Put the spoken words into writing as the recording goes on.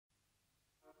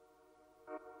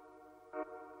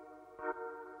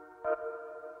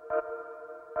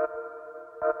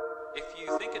If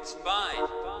you think it's fine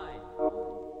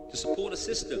to support a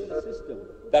system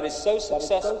that is so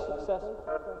successful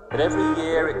that every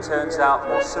year it turns out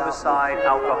more suicide,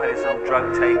 alcoholism,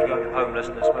 drug taking,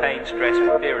 homelessness, pain, stress,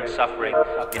 fear and suffering.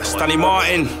 Stanley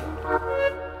Martin,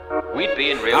 We'd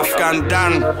be in real Afghan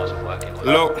Dan,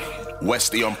 look.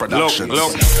 Westy on productions.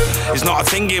 Look, it's not a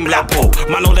thing in Blackpool.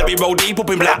 Man, know that we roll deep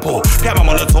up in Blackpool. Yeah, I'm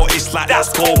on the tour, it's like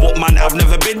that's cool. But man, I've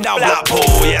never been down Blackpool.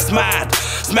 Yeah, it's mad,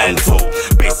 it's mental,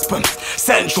 Bispham,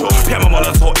 Central. Yeah, I'm on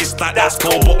the tour, it's like that's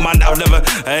cool. But man, I've never,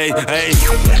 hey,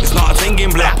 it's not a thing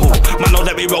in Blackpool. Man, know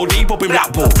that we roll deep up in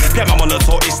Blackpool. Yeah, I'm on the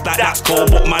tour, it's like that's cool.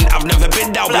 But man, I've never been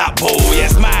down Blackpool. Yeah,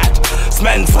 it's mad, it's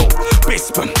mental,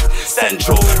 Bispham,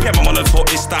 Central. Yeah, I'm on the tour,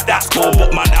 it's like that's cool.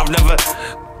 But man, I've never.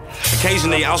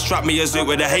 Occasionally I'll strap me a zoot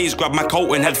with a haze, grab my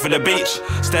coat and head for the beach.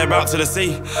 Stare out to the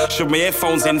sea, shove my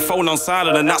earphones in, phone on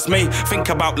silent and that's me. Think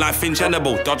about life in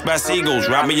general, dodge by seagulls,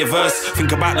 write me a verse.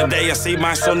 Think about the day I see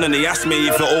my son and he asked me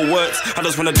if it all works. I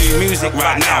just wanna do music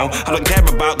right now, I don't care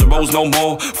about the roads no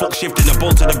more. Fuck shifting the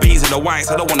bull to the B's and the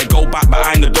whites, I don't wanna go back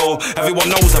behind the door. Everyone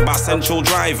knows about Central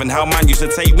Drive and how man used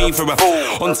to take me for a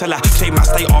fool. Until I changed my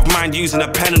state of mind using a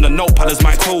pen and a notepad as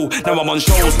my tool. Now I'm on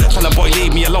shows, tell a boy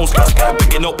leave me alone,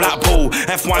 picking up Blackpool.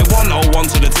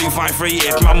 FY101 to the 253.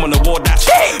 If man wanna award that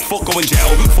shit, fuck going jail,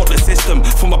 fuck the system.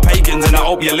 For my pagans and I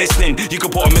hope you're listening. You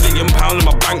could put £1 million in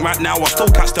my bank right now, I still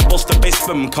catch the bus to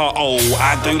Bispham. Oh,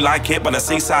 I do like it by the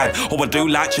seaside. Oh, I do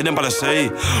like chilling by the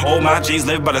sea. All my G's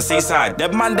live by the seaside.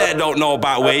 Them man there don't know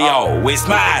about where, yo. It's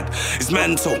mad, it's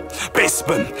mental,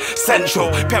 Bispham,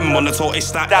 Central. PM on the tour,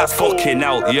 it's like that's fucking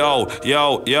hell. Yo,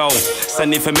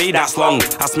 send it for me, that's long.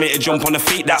 Ask me to jump on the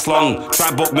feet, that's long.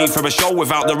 Try book me for a show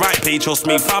without the right P. Trust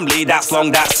me, family, that's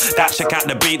long. That's check out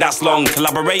the beat, that's long.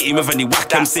 Collaborating with any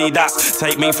whack MC, that's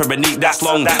take me for a neat, that's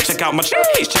long. Check out my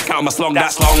cheese, check out my slong,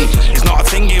 that's long. It's not a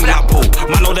thing in Blackpool.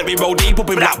 Man, know that we roll deep up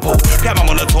in Blackpool. Yeah, I'm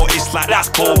on the tour, it's like that's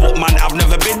cool. But man, I've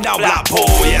never been down Blackpool.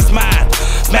 Yeah, it's mad,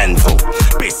 it's mental,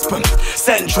 Bispham,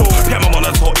 Central. Yeah, I'm on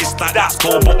the tour, it's like that's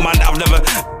cool. But man, I've never.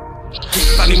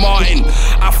 Stanley Martin,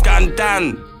 Afghan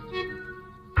Dan.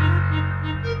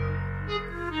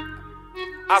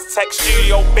 Aztec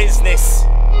Studio business,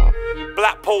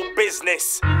 Blackpool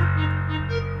business.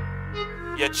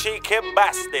 You cheeky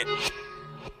bastard.